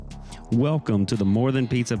Welcome to the More Than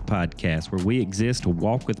Pizza podcast, where we exist to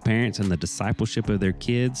walk with parents in the discipleship of their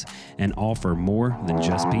kids and offer more than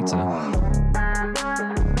just pizza.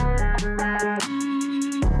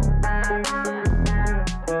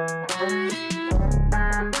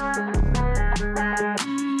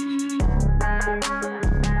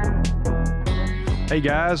 Hey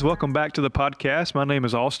guys, welcome back to the podcast. My name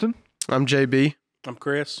is Austin. I'm JB. I'm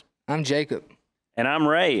Chris. I'm Jacob. And I'm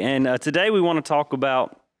Ray. And today we want to talk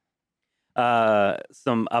about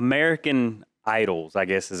some American Idols, I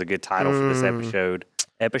guess is a good title for this episode.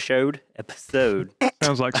 Episode.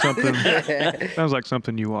 Sounds like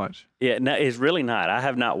something you watch. Yeah, no, it's really not. I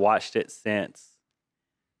have not watched it since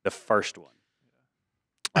the first one.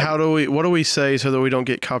 What do we say so that we don't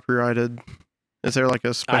get copyrighted? Is there like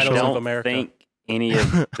a special? I Idols of don't America. think any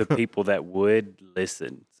of the people that would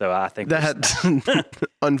listen. So I think That's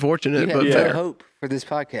unfortunate, You but have fair. no hope for this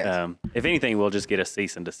podcast. if anything, we'll just get a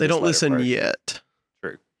cease and desist. They don't letter listen first. yet.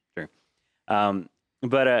 True.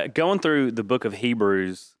 But going through the book of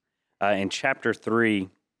Hebrews in chapter 3,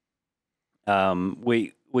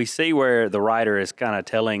 we see where the writer is kind of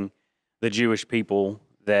telling the Jewish people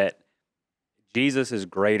that Jesus is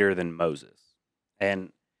greater than Moses.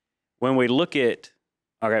 And when we look at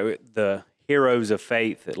the heroes of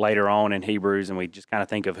faith that later on in Hebrews, and we just kind of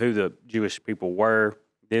think of who the Jewish people were,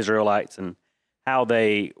 the Israelites, and how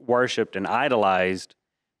they worshiped and idolized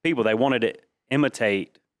people. They wanted to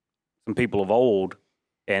imitate some people of old,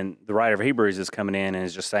 and the writer of Hebrews is coming in and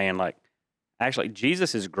is just saying, like, actually,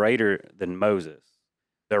 Jesus is greater than Moses,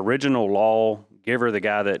 the original law giver, the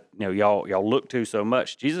guy that y'all look to so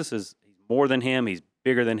much. Jesus is more than him. He's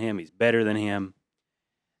bigger than him. He's better than him.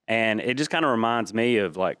 And it just kind of reminds me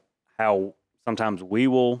of like how sometimes we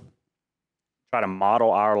will try to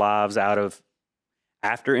model our lives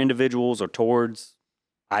after individuals or towards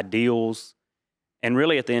ideals. And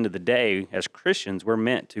really at the end of the day, as Christians, we're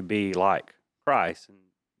meant to be like Christ. And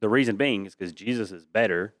the reason being is because Jesus is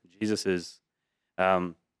better. Jesus is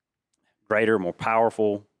greater, more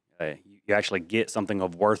powerful. You actually get something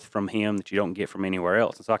of worth from him that you don't get from anywhere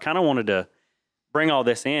else. And so I kind of wanted to bring all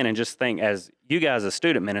this in and just think, as you guys as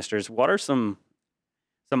student ministers, what are some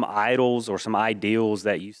idols or some ideals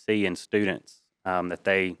that you see in students that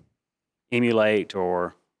they emulate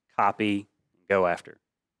or copy and go after?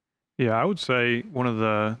 Yeah, I would say one of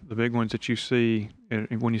the big ones that you see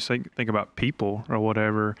when you think about people or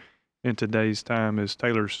whatever in today's time is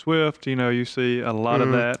Taylor Swift. You see a lot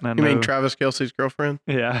of that. And You mean Travis Kelce's girlfriend?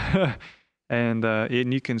 Yeah, and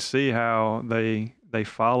you can see how they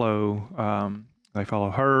follow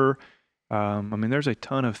her. I mean, there's a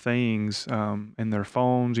ton of things in their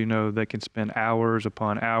phones. They can spend hours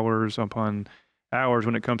upon hours upon hours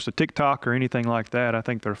when it comes to TikTok or anything like that. I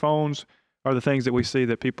think their phones are the things that we see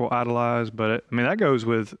that people idolize. But that goes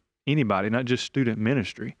with anybody, not just student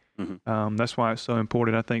ministry. Mm-hmm. That's why it's so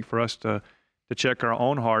important, I think, for us to check our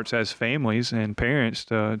own hearts as families and parents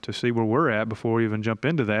to see where we're at before we even jump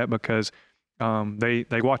into that, because they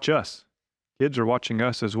watch us. Kids are watching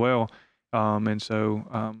us as well. And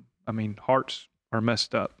so, hearts are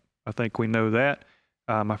messed up. I think we know that.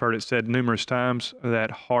 I've heard it said numerous times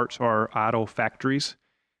that hearts are idol factories.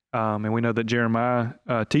 And we know that Jeremiah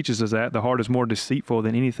teaches us that the heart is more deceitful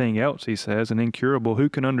than anything else, he says, and incurable. Who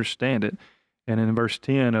can understand it? And in verse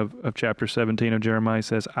 10 of chapter 17 of Jeremiah, he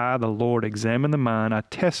says, I, the Lord, examine the mind. I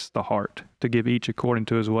test the heart to give each according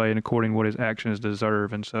to his way and according to what his actions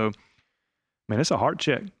deserve. And so, it's a heart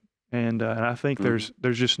check. And I think there's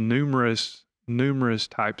just numerous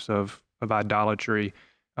types of idolatry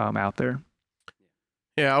out there.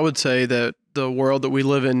 Yeah, I would say that the world that we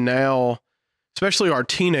live in now, especially our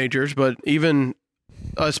teenagers, but even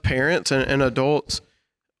us parents and adults,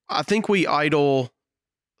 I think we idol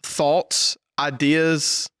thoughts,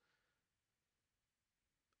 ideas,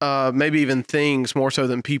 maybe even things more so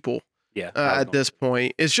than people. Yeah. At this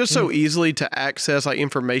point, it's just so easily to access like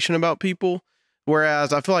information about people.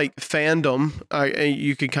 Whereas I feel like fandom,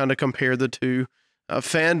 you could kind of compare the two.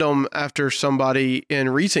 Fandom after somebody in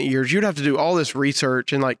recent years, you'd have to do all this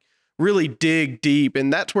research and like really dig deep.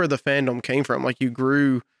 And that's where the fandom came from. Like you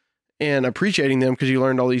grew in appreciating them because you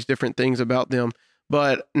learned all these different things about them.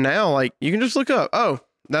 But now, like, you can just look up, oh,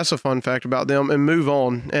 that's a fun fact about them, and move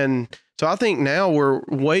on. And so I think now we're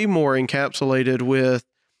way more encapsulated with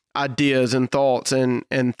ideas and thoughts and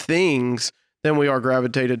things than we are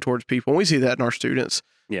gravitated towards people. And we see that in our students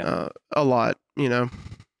a lot, Yeah.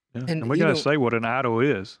 And we got to say what an idol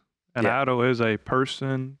is. An idol is a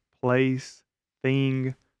person, place,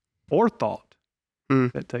 thing, or thought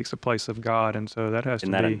that takes the place of God. And so that has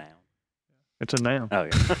Isn't to that be. a noun? It's a noun. Oh,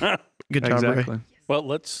 yeah. Good job, Exactly. Ray. Well,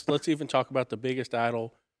 let's even talk about the biggest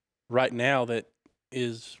idol right now that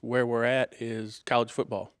is where we're at is college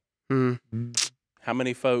football. Mm. How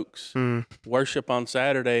many folks worship on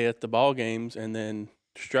Saturday at the ball games and then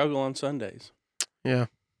struggle on Sundays? Yeah.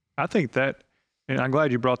 I think that, and I'm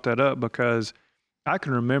glad you brought that up because I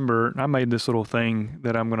can remember I made this little thing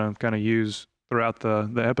that I'm going to kind of use throughout the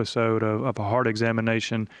episode of a heart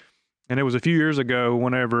examination. And it was a few years ago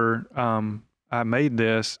whenever I made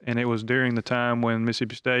this, and it was during the time when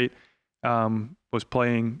Mississippi State was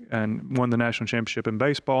playing and won the national championship in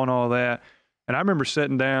baseball and all that. And I remember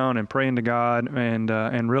sitting down and praying to God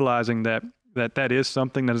and realizing that is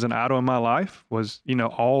something that is an idol in my life, was,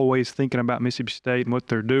 always thinking about Mississippi State and what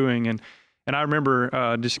they're doing. And I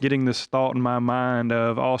remember just getting this thought in my mind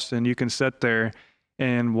of, Austin, you can sit there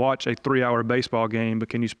and watch a 3-hour baseball game, but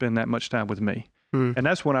can you spend that much time with me? And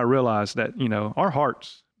that's when I realized that, our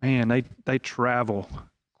hearts, man, they travel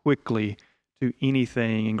quickly to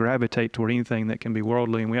anything and gravitate toward anything that can be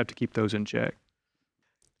worldly, and we have to keep those in check.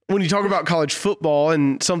 When you talk about college football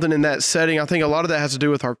and something in that setting, I think a lot of that has to do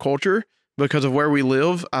with our culture because of where we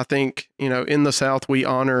live. I think, in the South, we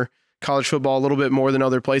honor college football a little bit more than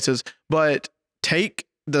other places, but take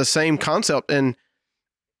the same concept. And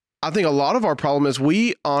I think a lot of our problem is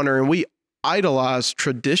we honor and we idolize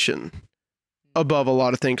tradition above a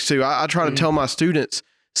lot of things too. I try to tell my students,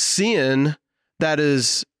 sin that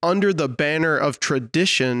is under the banner of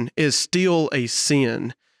tradition is still a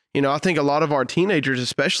sin. I think a lot of our teenagers,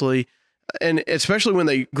 especially when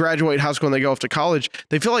they graduate high school and they go off to college,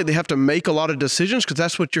 they feel like they have to make a lot of decisions because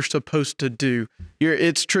that's what you're supposed to do.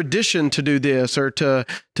 It's tradition to do this or to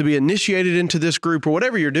be initiated into this group or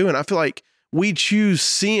whatever you're doing. I feel like we choose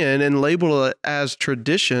sin and label it as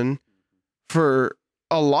tradition for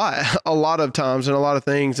a lot of times and a lot of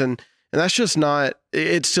things. And that's just not,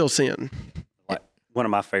 it's still sin. One of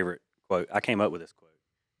my favorite quote, I came up with this quote,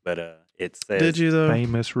 but it says, "Did you though?"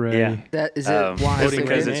 Famous Ray. Yeah. That is it. Why It's is it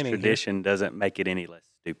because good? it's tradition doesn't make it any less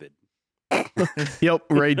stupid. Yep,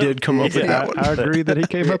 Ray did come up with that one. I agree that he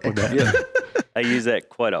came up with that. Yeah. I use that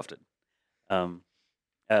quite often.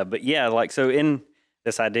 But yeah, so in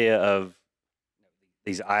this idea of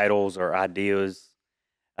these idols or ideas,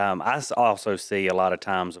 I also see a lot of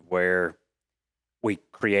times of where we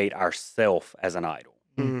create ourself as an idol,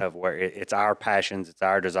 of where it's our passions, it's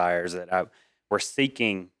our desires that we're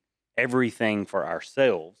seeking everything for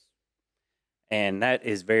ourselves. And that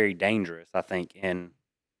is very dangerous, I think, and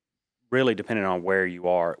really depending on where you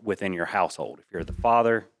are within your household. If you're the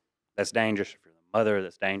father, that's dangerous. If you're the mother,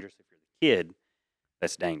 that's dangerous. If you're the kid,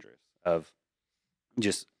 that's dangerous. Of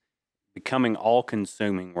just becoming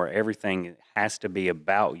all-consuming where everything has to be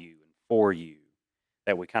about you and for you,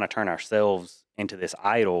 that we kind of turn ourselves into this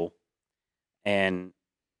idol and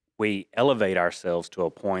we elevate ourselves to a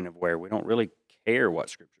point of where we don't really care what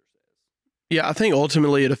Scripture says. Yeah, I think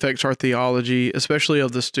ultimately it affects our theology, especially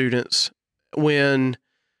of the students. When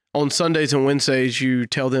on Sundays and Wednesdays you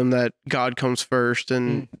tell them that God comes first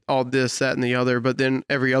and all this, that, and the other, but then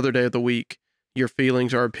every other day of the week, your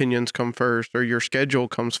feelings or opinions come first, or your schedule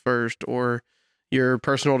comes first, or your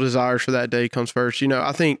personal desires for that day comes first.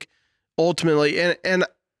 I think ultimately, and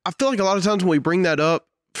I feel like a lot of times when we bring that up,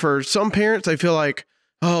 for some parents, they feel like,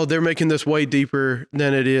 oh, they're making this way deeper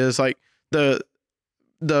than it is. Like the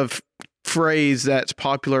phrase that's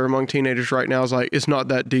popular among teenagers right now is like, it's not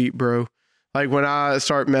that deep, bro. Like when I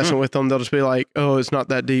start messing with them, they'll just be like, oh, it's not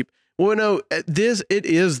that deep. Well, no, it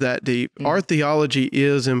is that deep. Our theology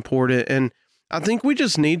is important. And I think we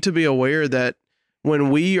just need to be aware that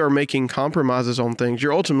when we are making compromises on things,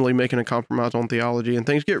 you're ultimately making a compromise on theology, and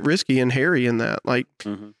things get risky and hairy in that. Like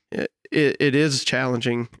it is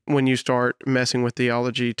challenging when you start messing with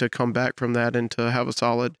theology to come back from that and to have a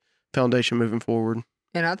solid foundation moving forward.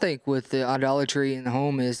 And I think with the idolatry in the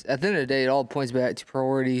home is, at the end of the day, it all points back to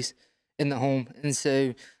priorities in the home. And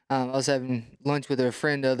so I was having lunch with a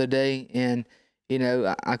friend the other day, and,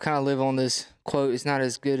 I kind of live on this quote. It's not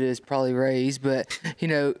as good as probably Ray's, but,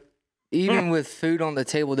 even with food on the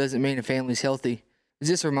table doesn't mean a family's healthy. It's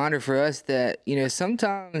just a reminder for us that,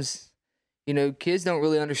 sometimes, kids don't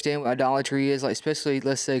really understand what idolatry is, like especially,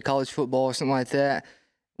 let's say, college football or something like that,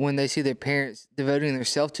 when they see their parents devoting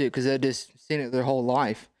themselves to it because they've just seen it their whole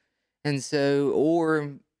life. And so,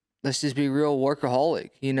 or let's just be real workaholic,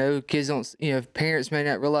 kids don't, parents may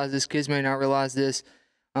not realize this, kids may not realize this,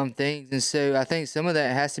 things. And so I think some of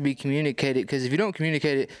that has to be communicated, because if you don't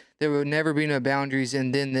communicate it, there will never be no boundaries,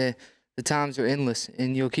 and then the times are endless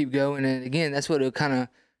and you'll keep going. And again, that's what it'll kind of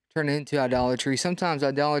turn into idolatry. Sometimes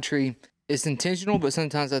idolatry is intentional, but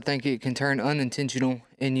sometimes I think it can turn unintentional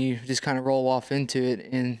and you just kind of roll off into it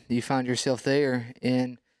and you find yourself there.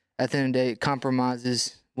 And at the end of the day, it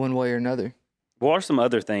compromises one way or another. what are some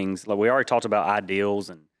other things? Like we already talked about ideals,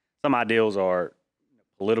 and some ideals are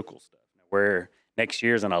political stuff. Where next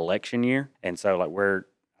year is an election year, and so like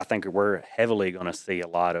I think we're heavily going to see a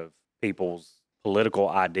lot of people's political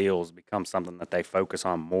ideals become something that they focus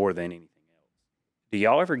on more than anything else. Do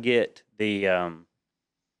y'all ever get the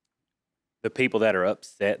people that are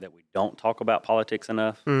upset that we don't talk about politics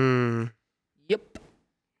enough? Yep.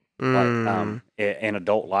 Like in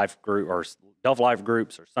adult life groups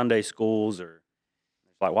or Sunday schools, or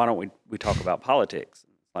it's like, why don't we talk about politics?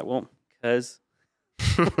 It's like, well, because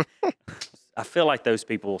I feel like those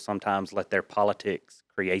people sometimes let their politics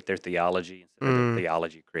create their theology instead of their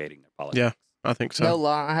theology creating their politics. Yeah, I think so. No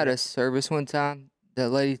lie, I had a service one time. That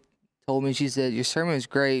lady told me, she said, your sermon is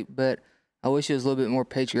great, but I wish it was a little bit more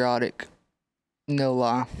patriotic. No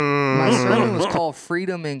lie. My sermon was called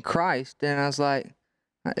Freedom in Christ, and I was like,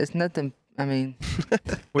 it's nothing, I mean.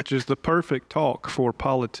 Which is the perfect talk for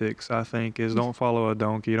politics, I think, is don't follow a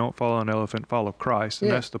donkey, don't follow an elephant, follow Christ. And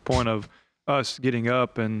Yeah. that's the point of us getting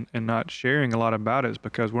up and not sharing a lot about it, is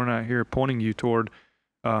because we're not here pointing you toward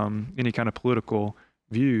any kind of political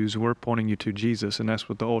views. We're pointing you to Jesus, and that's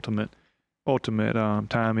what the ultimate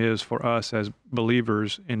time is for us as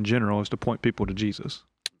believers in general, is to point people to Jesus.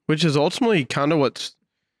 Which is ultimately kind of what's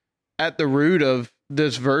at the root of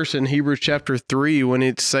this verse in Hebrews chapter 3, when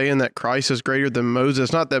it's saying that Christ is greater than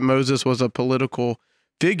Moses. Not that Moses was a political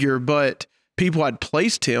figure, but people had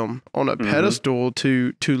placed him on a pedestal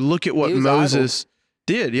to look at what Moses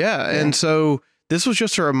did. Yeah. And so this was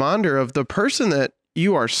just a reminder of the person that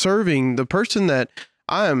you are serving, the person that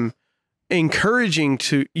I am encouraging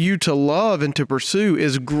you to love and to pursue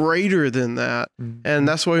is greater than that. And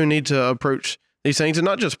that's why we need to approach these things, and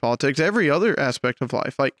not just politics, every other aspect of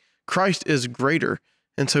life. Like, Christ is greater.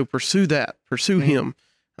 And so pursue that, pursue him.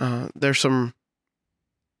 There's some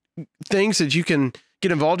things that you can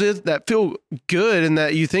get involved in that feel good and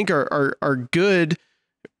that you think are good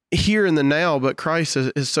here in the now, but Christ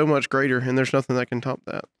is so much greater, and there's nothing that can top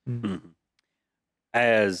that.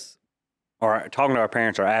 Or talking to our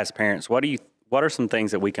parents, or as parents, what are some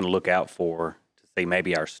things that we can look out for to see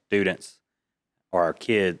maybe our students or our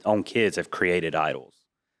kids have created idols?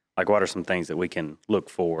 Like, what are some things that we can look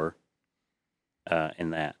for in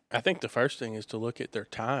that? I think the first thing is to look at their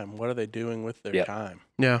time. What are they doing with their time?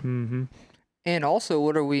 Yeah. And also,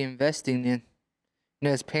 what are we investing in? You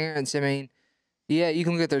know, as parents, I mean, yeah, you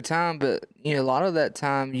can look at their time, but, you know, a lot of that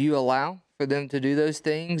time you allow for them to do those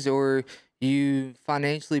things, or you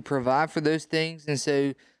financially provide for those things. And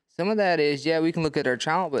so some of that is, yeah, we can look at our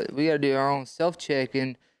child, but we got to do our own self-check.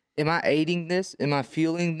 And am I aiding this? Am I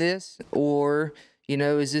fueling this? Or, you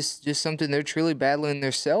know, is this just something they're truly battling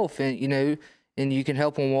themselves? And, you know, and you can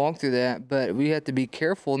help them walk through that. But we have to be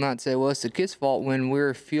careful not to say, well, it's the kid's fault, when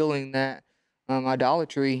we're feeling that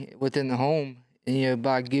idolatry within the home, you know,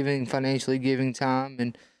 by financially giving time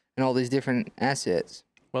and all these different assets.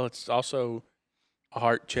 Well, it's also a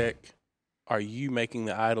heart check. Are you making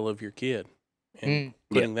the idol of your kid and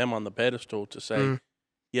putting them on the pedestal to say,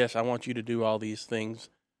 yes, I want you to do all these things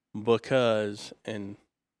because, and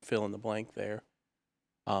fill in the blank there.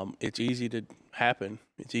 It's easy to happen.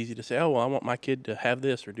 It's easy to say, oh, well, I want my kid to have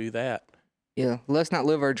this or do that. Yeah, let's not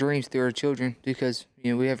live our dreams through our children, because,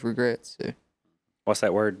 you know, we have regrets. So. What's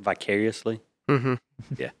that word? Vicariously?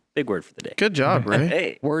 Yeah, big word for the day. Good job, Ray.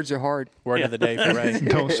 Hey. Words are hard. Word of the day for Ray.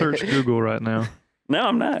 Don't search Google right now. No,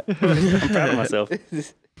 I'm not. I'm proud of myself.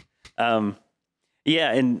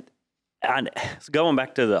 Yeah, and going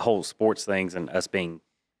back to the whole sports things and us being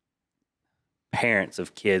parents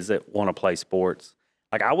of kids that want to play sports.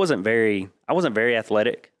 Like, I wasn't very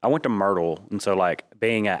athletic. I went to Myrtle, and so like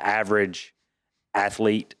being an average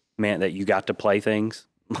athlete meant that you got to play things.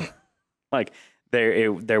 Like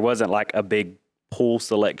there wasn't like a big pool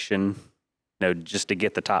selection, you know, just to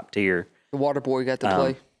get the top tier. The water boy got to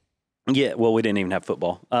play. Yeah, well, we didn't even have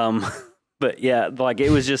football. But yeah, like it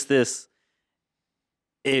was just this.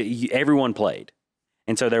 Everyone played,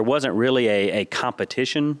 and so there wasn't really a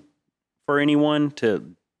competition for anyone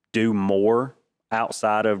to do more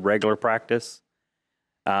outside of regular practice.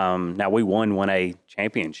 Now we won 1A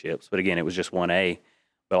championships, but again, it was just 1A.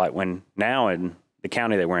 But like now in the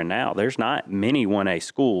county that we're in now, there's not many 1A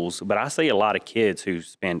schools, but I see a lot of kids who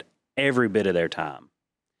spend every bit of their time.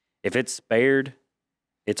 If it's spared,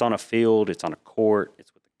 it's on a field, it's on a court,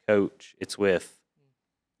 it's with a coach, it's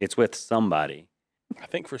with somebody. I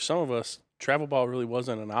think for some of us, travel ball really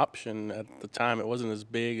wasn't an option at the time. It wasn't as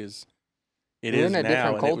big as it is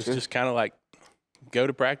now, and it was just kind of like go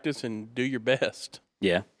to practice and do your best.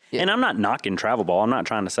 Yeah. And I'm not knocking travel ball. I'm not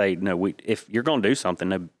trying to say, no, if you're going to do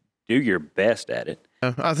something, do your best at it.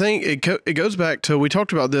 I think it goes back to, we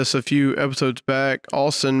talked about this a few episodes back.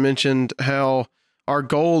 Austin mentioned how our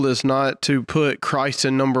goal is not to put Christ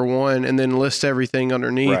in number one and then list everything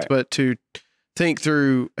underneath, Right. but to think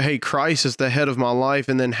through, hey, Christ is the head of my life,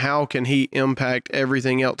 and then how can he impact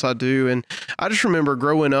everything else I do? And I just remember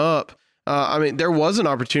growing up, there was an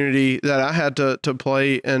opportunity that I had to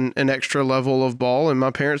play an extra level of ball, and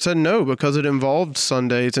my parents said no because it involved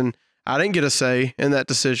Sundays, and I didn't get a say in that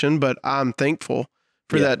decision, but I'm thankful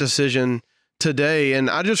for that decision today. And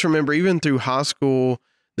I just remember even through high school,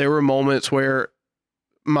 there were moments where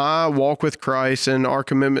my walk with Christ and our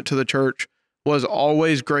commitment to the church was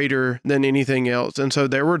always greater than anything else. And so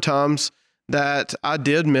there were times that I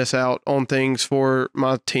did miss out on things for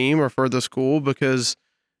my team or for the school because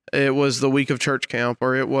it was the week of church camp,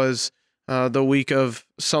 or it was the week of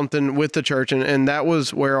something with the church. And that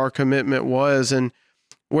was where our commitment was. And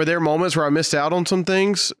were there moments where I missed out on some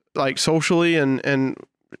things, like socially and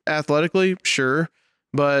athletically? Sure.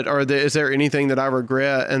 But is there anything that I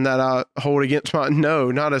regret and that I hold against my?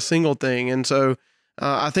 No, not a single thing. And so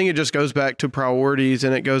I think it just goes back to priorities,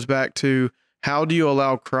 and it goes back to, how do you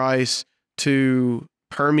allow Christ to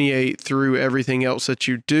permeate through everything else that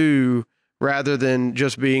you do, rather than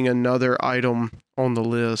just being another item on the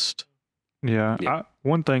list. Yeah.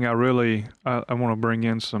 One thing I want to bring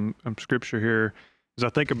in some scripture here is I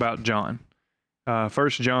think about John. 1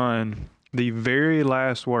 John, the very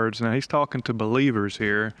last words. Now he's talking to believers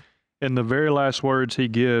here, and the very last words he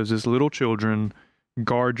gives is, little children,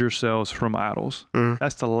 guard yourselves from idols.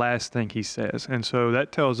 That's the last thing he says. And so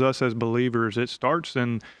that tells us as believers, it starts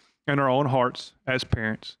in our own hearts as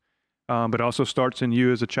parents. But also starts in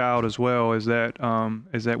you as a child as well, is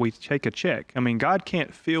that we take a check. I mean, God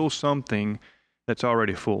can't fill something that's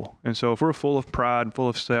already full. And so if we're full of pride, full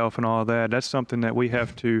of self and all of that, that's something that we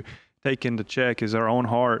have to take into check, is our own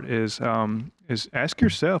heart, is ask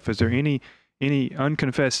yourself, is there any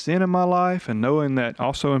unconfessed sin in my life? And knowing that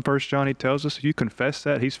also in 1 John, he tells us if you confess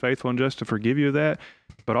that, he's faithful and just to forgive you of that.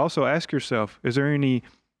 But also ask yourself, is there any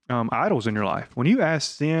idols in your life? When you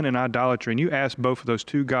ask sin and idolatry, and you ask both of those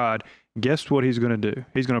to God, guess what he's going to do?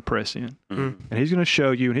 He's going to press in. And he's going to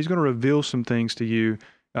show you, and he's going to reveal some things to you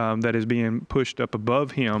that is being pushed up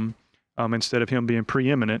above him, instead of him being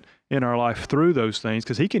preeminent in our life through those things,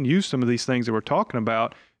 because he can use some of these things that we're talking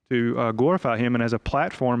about to glorify him, and as a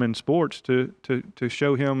platform in sports to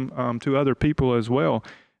show him to other people as well.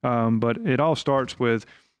 But it all starts with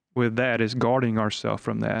that, is guarding ourselves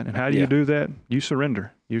from that. And how do you do that? You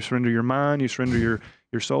surrender. You surrender your mind. You surrender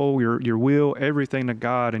your soul, your will, everything to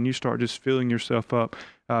God, and you start just filling yourself up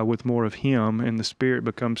with more of him, and the Spirit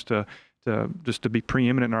becomes to be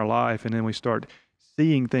preeminent in our life. And then we start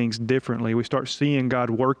seeing things differently. We start seeing God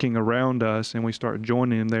working around us, and we start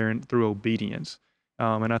joining him there through obedience.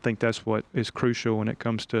 And I think that's what is crucial when it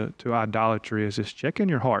comes to idolatry, is just checking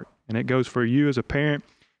your heart. And it goes for you as a parent,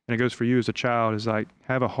 and it goes for you as a child, is like,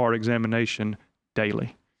 have a heart examination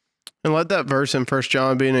daily. And let that verse in 1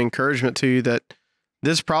 John be an encouragement to you that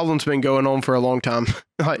this problem's been going on for a long time.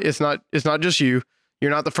 It's not just you. You're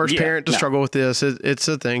not the first parent to struggle with this. It's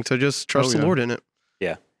a thing. So just trust the Lord in it.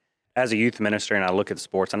 Yeah. As a youth minister, and I look at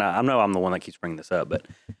sports, and I know I'm the one that keeps bringing this up, but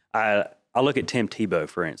I look at Tim Tebow,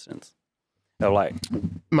 for instance. So like,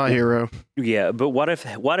 my hero. Yeah, but what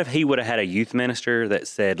if he would have had a youth minister that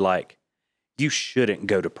said, like, you shouldn't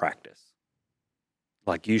go to practice.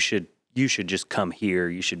 Like, you should just come here.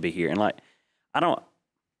 You should be here. And like, I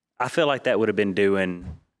feel like that would have been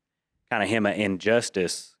doing kind of him an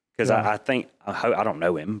injustice, because I think, I don't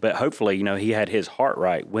know him, but hopefully, he had his heart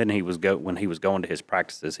right when he was going to his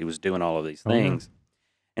practices. He was doing all of these things.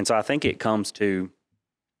 And so I think when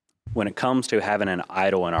it comes to having an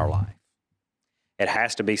idol in our life, it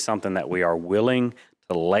has to be something that we are willing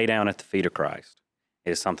to lay down at the feet of Christ.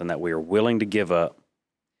 It is something that we are willing to give up.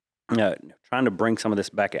 Trying to bring some of this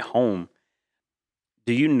back at home,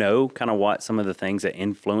 do you know kind of what some of the things that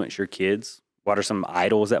influence your kids? What are some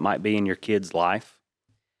idols that might be in your kids' life?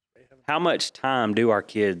 How much time do our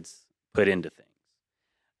kids put into things?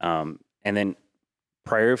 And then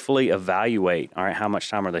prayerfully evaluate, all right, how much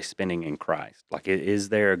time are they spending in Christ? Like, is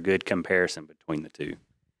there a good comparison between the two?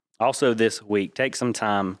 Also this week, take some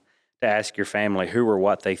time to ask your family who or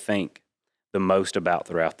what they think the most about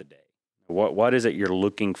throughout the day. What is it you're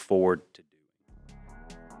looking forward to doing?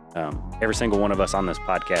 Every single one of us on this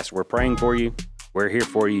podcast, we're praying for you. We're here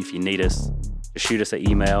for you if you need us. Just shoot us an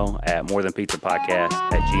email at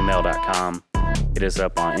morethanpizzapodcast@gmail.com. Hit us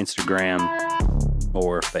up on Instagram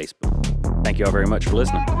or Facebook. Thank you all very much for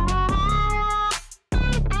listening.